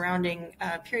issues surrounding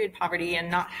period poverty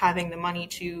and not having the money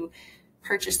to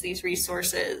purchase these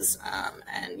resources,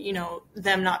 and, you know,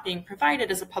 them not being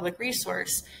provided as a public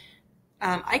resource,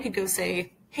 I could go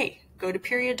say, hey, go to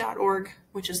period.org,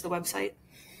 which is the website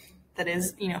that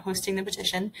is, you know, hosting the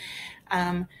petition.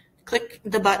 Click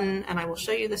the button, and I will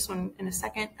show you this one in a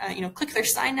second. You know, click their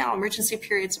Sign Now Emergency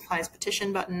Period Supplies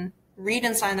Petition button, read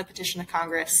and sign the petition to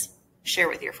Congress, share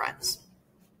with your friends.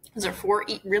 Those are 4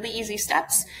 really easy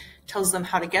steps. Tells them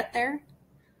how to get there,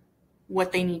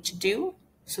 what they need to do.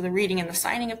 So the reading and the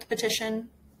signing of the petition.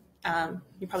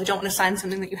 You probably don't want to sign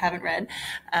something that you haven't read,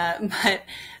 but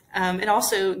it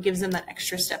also gives them that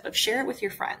extra step of share it with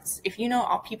your friends. If you know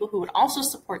all people who would also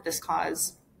support this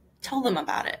cause, tell them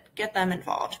about it, get them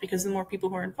involved, because the more people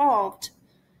who are involved,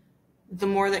 the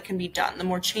more that can be done, the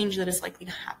more change that is likely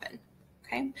to happen.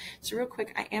 Okay, so real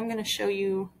quick, I am going to show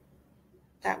you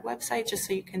that website just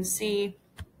so you can see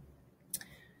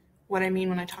what I mean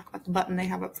when I talk about the button they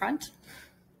have up front.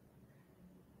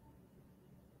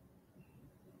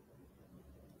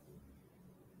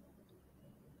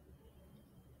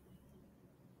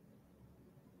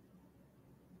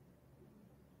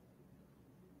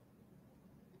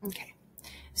 Okay,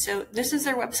 so this is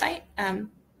their website.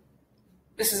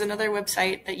 This is another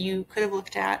website that you could have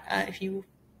looked at if you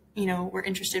were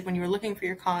interested when you were looking for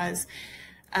your cause.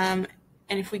 And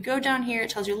if we go down here, it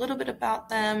tells you a little bit about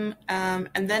them,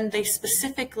 and then they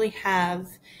specifically have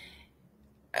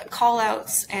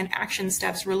call-outs and action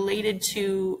steps related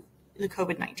to the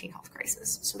COVID-19 health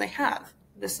crisis. So they have,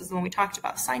 this is the one we talked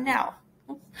about, sign now.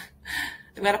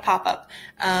 They've got a pop-up.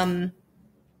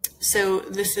 So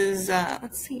this is,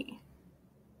 let's see.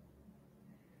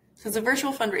 So it's a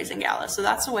virtual fundraising gala. So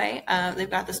that's a way. They've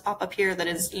got this pop-up here that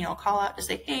is, a call out to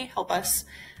say, hey, help us.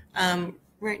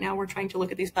 Right now we're trying to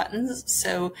look at these buttons.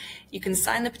 So you can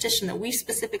sign the petition that we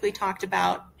specifically talked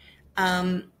about.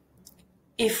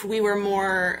 If we were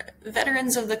more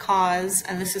veterans of the cause,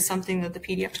 and this is something that the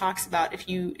PDF talks about, if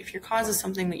your cause is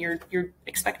something that you're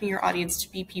expecting your audience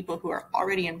to be people who are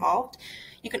already involved,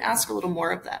 you can ask a little more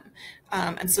of them.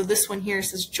 And so this one here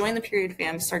says, join the period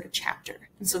fam, start a chapter.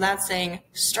 And so that's saying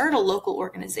start a local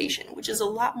organization, which is a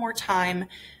lot more time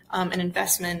and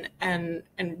investment and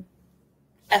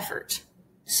effort.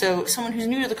 So someone who's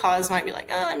new to the cause might be like,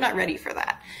 oh, I'm not ready for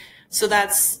that. So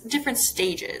that's different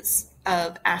stages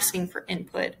of asking for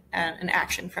input and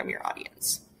action from your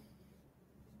audience.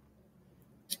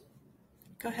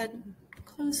 Go ahead and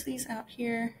close these out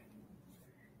here.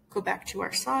 Go back to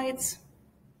our slides.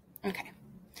 Okay.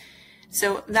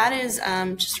 So that is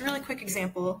just a really quick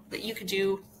example that you could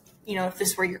do, if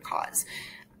this were your cause,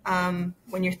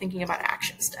 when you're thinking about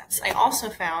action steps. I also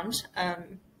found,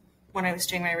 when I was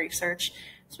doing my research,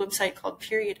 this website called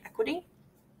Period Equity.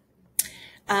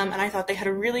 And I thought they had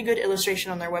a really good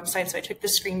illustration on their website, so I took the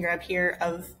screen grab here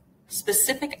of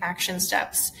specific action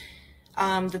steps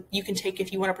that you can take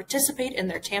if you want to participate in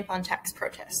their tampon tax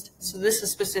protest. So this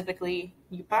is specifically,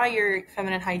 you buy your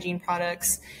feminine hygiene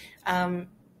products,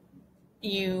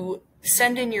 you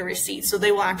send in your receipt. So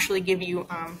they will actually give you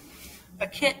a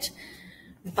kit,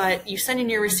 but you send in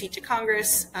your receipt to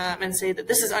Congress and say that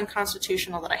this is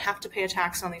unconstitutional, that I have to pay a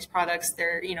tax on these products.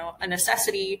 They're, a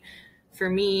necessity for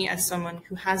me as someone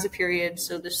who has a period,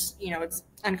 so this, it's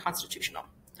unconstitutional.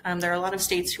 There are a lot of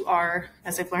states who are,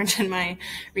 as I've learned in my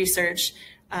research,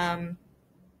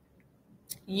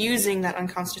 using that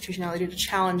unconstitutionality to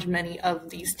challenge many of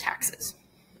these taxes.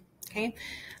 Okay,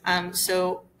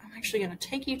 so I'm actually going to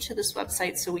take you to this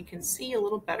website so we can see a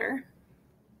little better.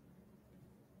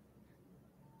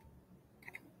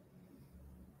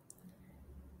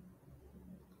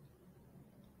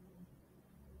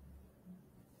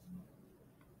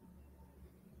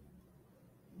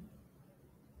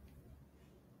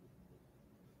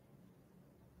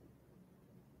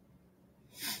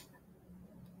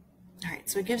 All right,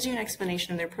 so it gives you an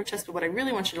explanation of their protest, but what I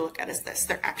really want you to look at is this,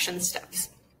 their action steps.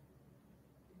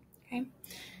 Okay,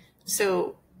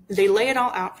 so they lay it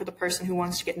all out for the person who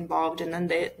wants to get involved, and then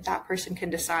that person can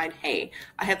decide, hey,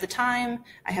 I have the time,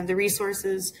 I have the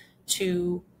resources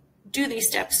to do these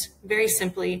steps very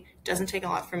simply, doesn't take a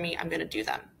lot from me, I'm going to do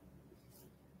them.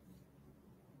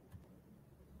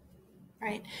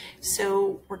 Right,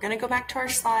 so we're going to go back to our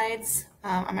slides.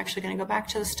 I'm actually going to go back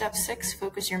to the step 6,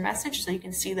 focus your message, so you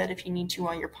can see that if you need to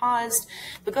while you're paused.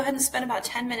 But go ahead and spend about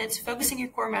 10 minutes focusing your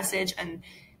core message and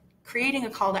creating a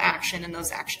call to action in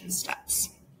those action steps.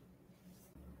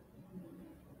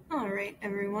 All right,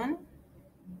 everyone.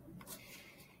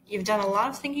 You've done a lot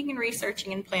of thinking and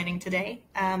researching and planning today,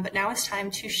 but now it's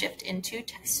time to shift into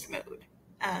test mode.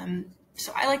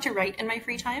 So I like to write in my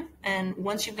free time, and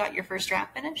once you've got your first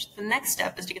draft finished, the next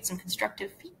step is to get some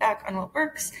constructive feedback on what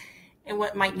works and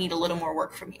what might need a little more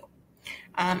work from you.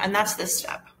 And that's this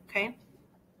step, okay?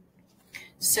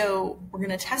 So we're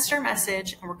going to test our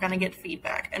message, and we're going to get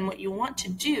feedback. And what you want to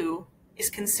do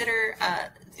is consider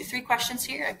the 3 questions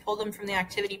here. I pulled them from the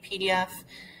activity PDF.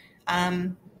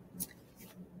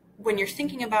 When you're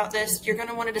thinking about this, you're going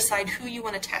to want to decide who you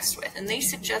want to test with. And they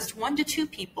suggest 1 to 2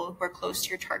 people who are close to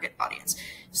your target audience.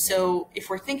 So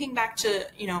if we're thinking back to,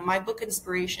 my book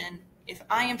inspiration, if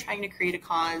I am trying to create a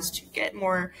cause to get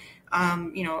more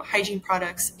hygiene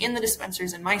products in the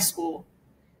dispensers in my school,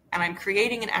 and I'm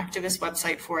creating an activist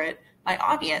website for it, my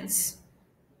audience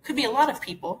could be a lot of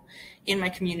people in my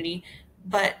community,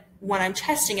 but when I'm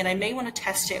testing it, I may want to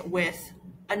test it with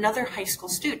another high school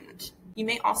student. You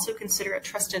may also consider a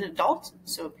trusted adult,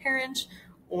 so a parent,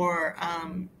 or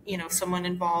someone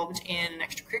involved in an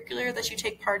extracurricular that you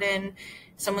take part in,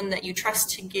 someone that you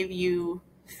trust to give you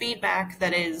feedback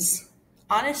that is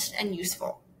honest and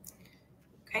useful.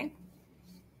 Okay?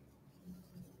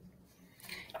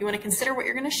 You want to consider what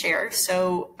you're going to share.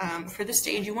 So for this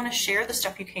stage, you want to share the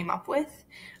stuff you came up with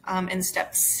in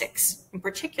step 6 in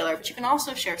particular, but you can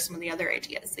also share some of the other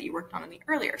ideas that you worked on in the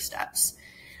earlier steps.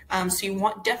 So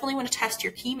you definitely want to test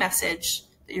your key message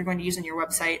that you're going to use in your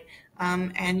website,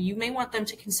 and you may want them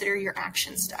to consider your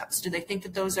action steps. Do they think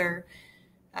that those are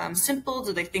simple?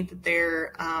 Do they think that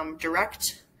they're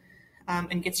direct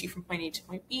and gets you from point A to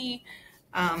point B?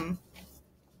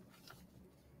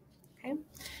 Okay.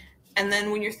 And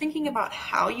then when you're thinking about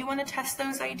how you want to test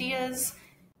those ideas,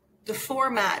 the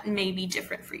format may be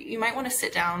different for you. You might want to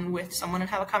sit down with someone and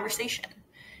have a conversation.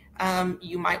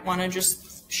 You might want to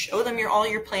just show them all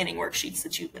your planning worksheets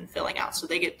that you've been filling out so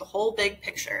they get the whole big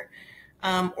picture.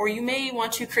 Or you may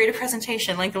want to create a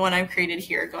presentation like the one I've created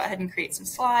here. Go ahead and create some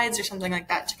slides or something like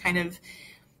that to kind of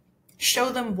show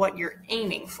them what you're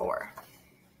aiming for.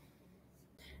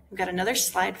 I've got another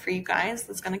slide for you guys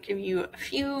that's going to give you a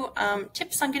few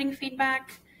tips on getting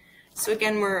feedback. So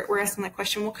again, we're asking that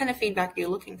question, what kind of feedback are you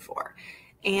looking for?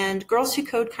 And Girls Who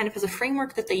Code kind of has a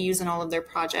framework that they use in all of their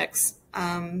projects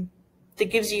that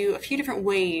gives you a few different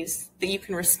ways that you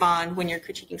can respond when you're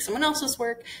critiquing someone else's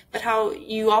work, but how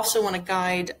you also want to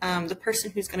guide the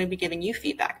person who's going to be giving you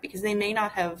feedback, because they may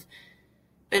not have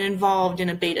been involved in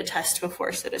a beta test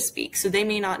before, so to speak. So they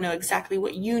may not know exactly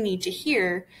what you need to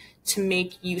hear to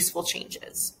make useful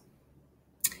changes.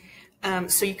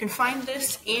 So you can find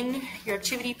this in your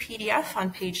activity PDF on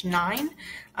page 9.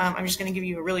 I'm just going to give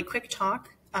you a really quick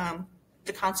talk.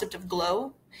 The concept of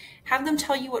glow. Have them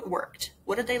tell you what worked.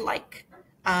 What did they like?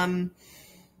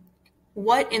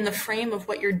 What in the frame of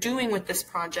what you're doing with this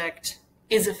project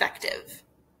is effective?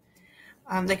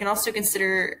 They can also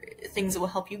consider things that will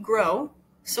help you grow.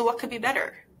 So what could be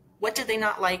better? What did they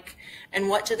not like? And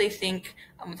what do they think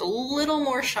with a little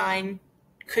more shine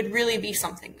could really be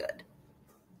something good?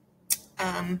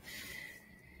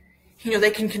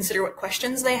 They can consider what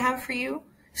questions they have for you.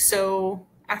 So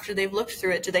after they've looked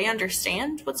through it, do they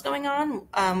understand what's going on?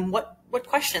 What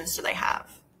questions do they have?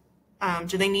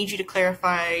 Do they need you to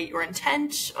clarify your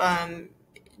intent?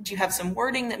 Do you have some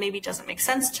wording that maybe doesn't make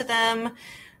sense to them?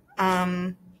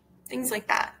 Things like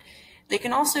that. They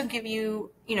can also give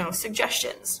you,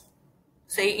 suggestions.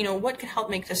 Say, what could help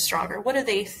make this stronger? What do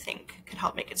they think could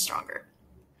help make it stronger?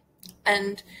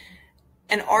 And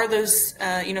are those,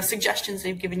 suggestions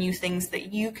they've given you things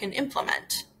that you can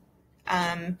implement?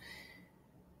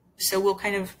 So we'll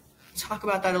kind of talk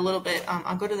about that a little bit.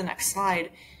 I'll go to the next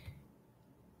slide.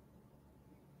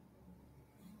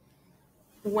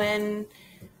 When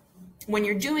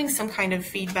you're doing some kind of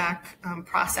feedback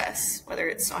process, whether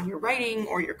it's on your writing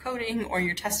or your coding or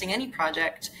you're testing any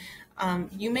project,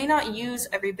 you may not use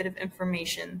every bit of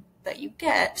information that you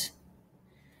get,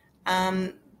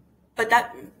 but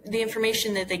the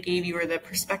information that they gave you or the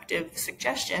perspective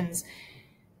suggestions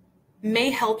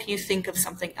may help you think of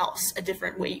something else, a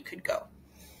different way you could go.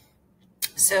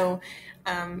 So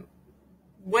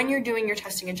when you're doing your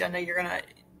testing agenda,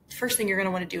 first thing you're going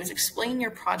to want to do is explain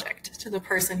your project to the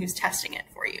person who's testing it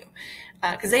for you,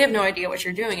 because they have no idea what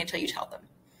you're doing until you tell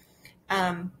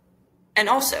them. And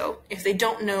also, if they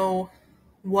don't know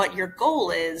what your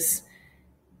goal is,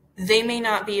 they may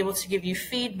not be able to give you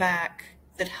feedback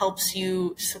that helps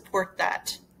you support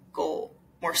that goal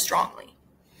more strongly.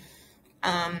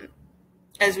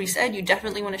 As we said, you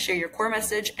definitely want to share your core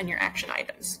message and your action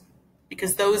items,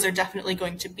 because those are definitely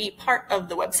going to be part of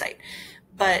the website.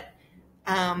 But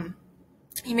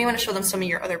you may want to show them some of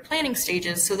your other planning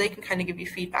stages so they can kind of give you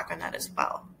feedback on that as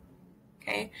well.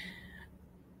 Okay.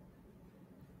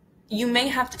 You may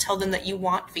have to tell them that you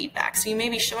want feedback. So you may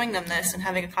be showing them this and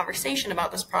having a conversation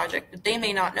about this project, but they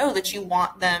may not know that you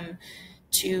want them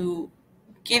to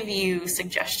give you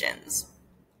suggestions.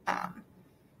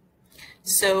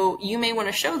 So you may want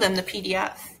to show them the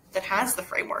PDF that has the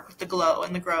framework with the glow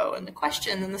and the grow and the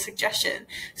question and the suggestion,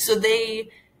 so they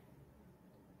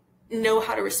know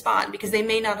how to respond, because they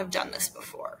may not have done this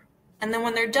before. And then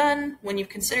when they're done, when you've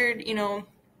considered,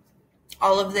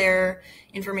 all of their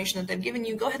information that they've given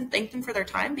you, go ahead and thank them for their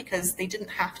time, because they didn't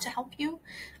have to help you.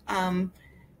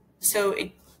 So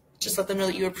just let them know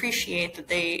that you appreciate that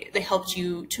they helped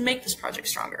you to make this project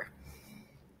stronger.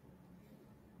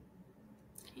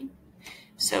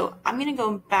 So I'm going to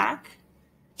go back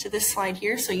to this slide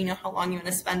here so you know how long you want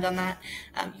to spend on that.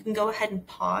 You can go ahead and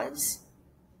pause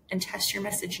and test your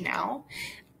message now.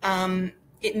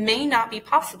 It may not be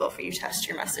possible for you to test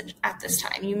your message at this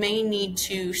time. You may need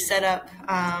to set up,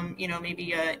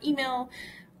 maybe an email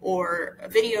or a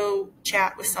video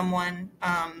chat with someone,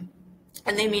 and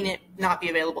they may not be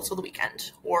available till the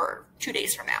weekend or 2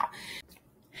 days from now.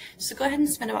 So go ahead and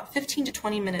spend about 15 to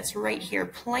 20 minutes right here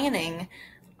planning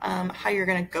how you're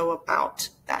going to go about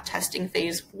that testing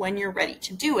phase when you're ready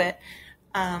to do it,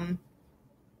 and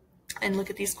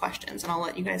look at these questions, and I'll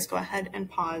let you guys go ahead and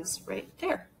pause right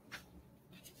there.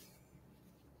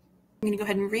 I'm going to go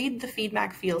ahead and read the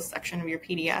feedback fields section of your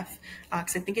PDF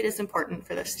because I think it is important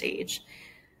for this stage.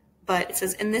 But it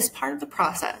says, in this part of the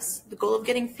process, the goal of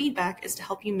getting feedback is to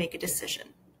help you make a decision.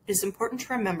 It is important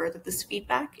to remember that this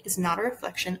feedback is not a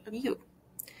reflection of you.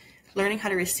 Learning how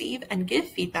to receive and give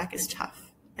feedback is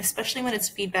tough, especially when it's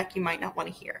feedback you might not want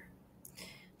to hear.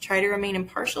 Try to remain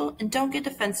impartial and don't get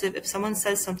defensive if someone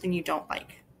says something you don't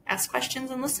like. Ask questions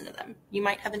and listen to them. You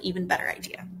might have an even better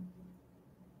idea.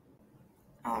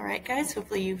 All right, guys,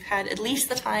 hopefully you've had at least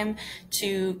the time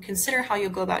to consider how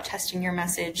you'll go about testing your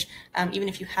message, even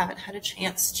if you haven't had a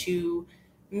chance to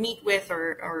meet with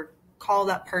or call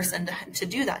that person to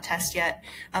do that test yet.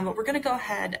 But we're going to go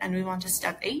ahead and move on to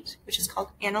step 8, which is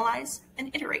called Analyze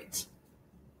and Iterate.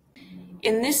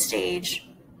 In this stage,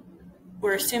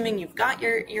 we're assuming you've got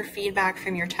your feedback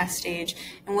from your test stage,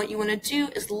 and what you want to do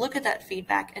is look at that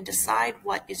feedback and decide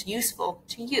what is useful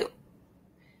to you.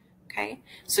 Okay,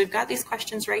 so we've got these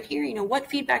questions right here. What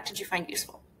feedback did you find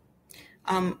useful?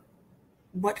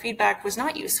 What feedback was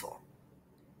not useful?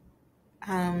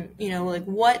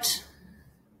 What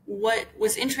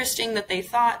was interesting that they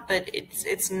thought, but it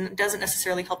doesn't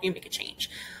necessarily help you make a change.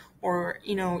 Or,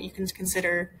 you can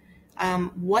consider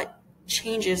what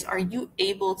changes are you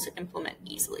able to implement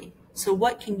easily? So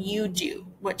what can you do?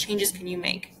 What changes can you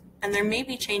make? And there may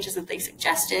be changes that they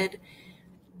suggested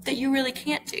that you really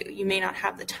can't do. You may not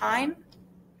have the time.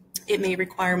 It may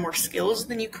require more skills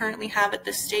than you currently have at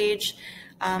this stage,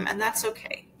 and that's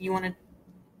okay. You want to,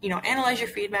 analyze your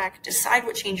feedback, decide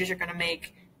what changes you're going to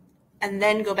make, and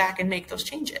then go back and make those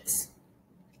changes.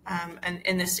 And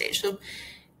in this stage, so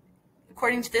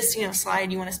according to this,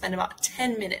 slide, you want to spend about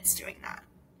 10 minutes doing that,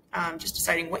 just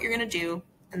deciding what you're going to do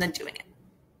and then doing it.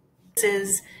 This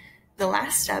is the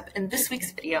last step in this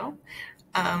week's video.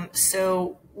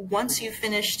 So once you've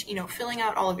finished, filling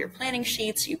out all of your planning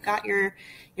sheets, you've got your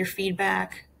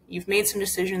feedback, you've made some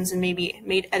decisions and maybe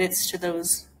made edits to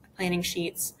those planning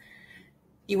sheets,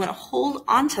 you want to hold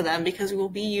on to them because we will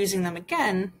be using them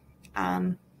again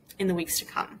in the weeks to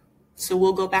come. So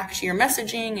we'll go back to your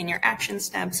messaging and your action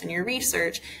steps and your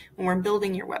research when we're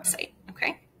building your website,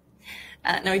 okay?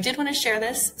 Now I did want to share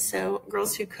this, so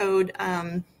Girls Who Code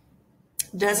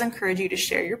does encourage you to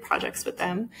share your projects with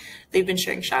them. They've been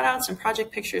sharing shout outs and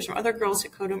project pictures from other Girls Who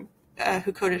Code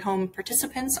at Home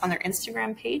participants on their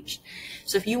Instagram page.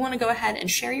 So if you want to go ahead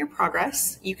and share your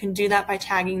progress, you can do that by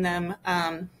tagging them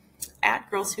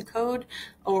at Girls Who Code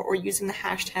or using the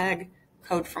hashtag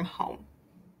 #CodeFromHome.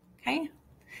 Okay?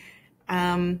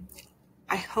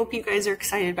 I hope you guys are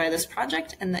excited by this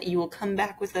project and that you will come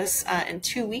back with us in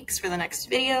 2 weeks for the next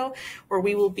video where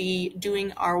we will be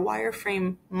doing our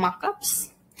wireframe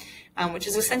mockups, which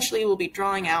is essentially we'll be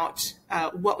drawing out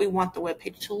what we want the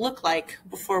webpage to look like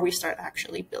before we start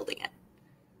actually building it.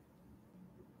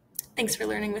 Thanks for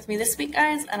learning with me this week,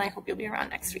 guys, and I hope you'll be around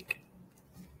next week.